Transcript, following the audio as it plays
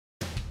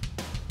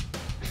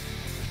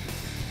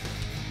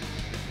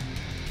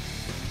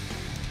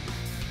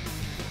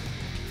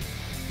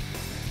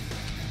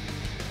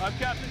I'm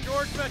Captain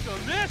George Mitchell.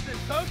 This is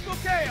Coastal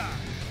Chaos.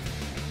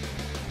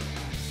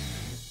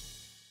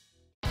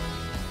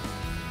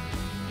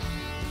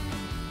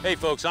 Hey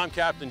folks, I'm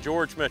Captain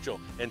George Mitchell,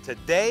 and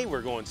today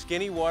we're going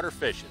skinny water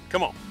fishing.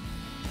 Come on.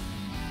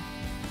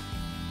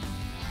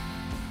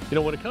 You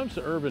know, when it comes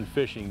to urban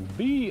fishing,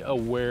 be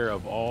aware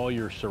of all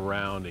your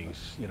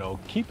surroundings. You know,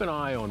 keep an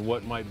eye on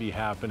what might be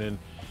happening.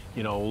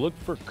 You know, look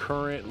for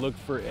current, look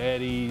for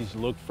eddies,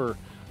 look for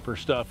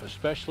stuff,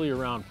 especially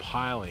around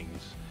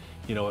pilings.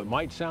 You know, it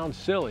might sound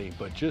silly,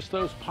 but just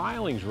those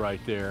pilings right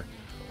there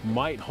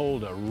might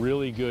hold a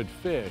really good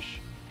fish.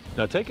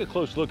 Now take a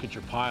close look at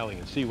your piling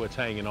and see what's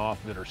hanging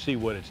off of it or see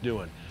what it's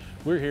doing.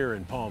 We're here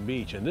in Palm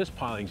Beach and this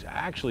piling's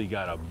actually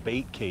got a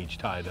bait cage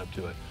tied up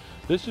to it.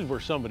 This is where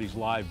somebody's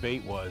live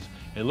bait was,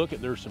 and look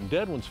at, there's some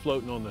dead ones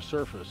floating on the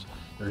surface.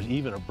 There's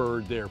even a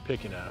bird there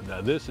picking at them.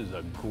 Now this is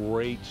a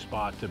great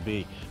spot to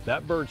be.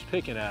 That bird's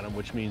picking at them,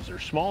 which means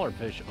there's smaller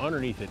fish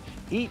underneath it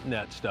eating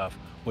that stuff,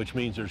 which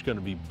means there's going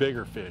to be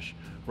bigger fish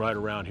right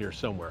around here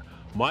somewhere.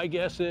 My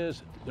guess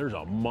is there's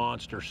a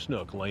monster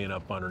snook laying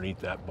up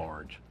underneath that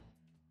barge.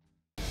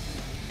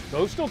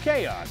 Coastal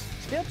Chaos,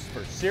 tips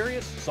for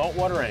serious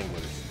saltwater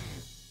anglers.